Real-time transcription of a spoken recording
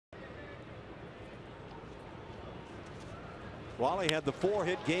Wally had the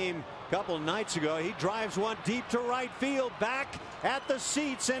 4-hit game a couple of nights ago. He drives one deep to right field, back at the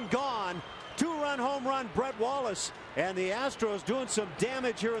seats and gone. 2-run home run, Brett Wallace, and the Astros doing some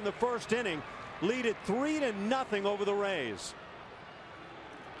damage here in the first inning. Lead it 3-0 over the Rays.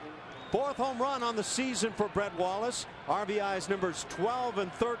 4th home run on the season for Brett Wallace. RBIs numbers 12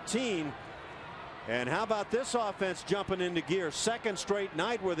 and 13. And how about this offense jumping into gear? 2nd straight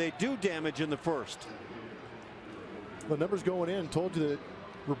night where they do damage in the first. The numbers going in told you that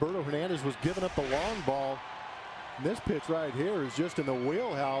Roberto Hernandez was giving up the long ball. And this pitch right here is just in the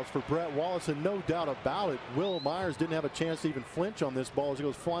wheelhouse for Brett Wallace, and no doubt about it, Will Myers didn't have a chance to even flinch on this ball as it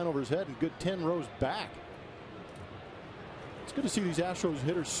goes flying over his head and good 10 rows back. It's good to see these Astros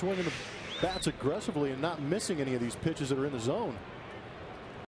hitters swinging the bats aggressively and not missing any of these pitches that are in the zone.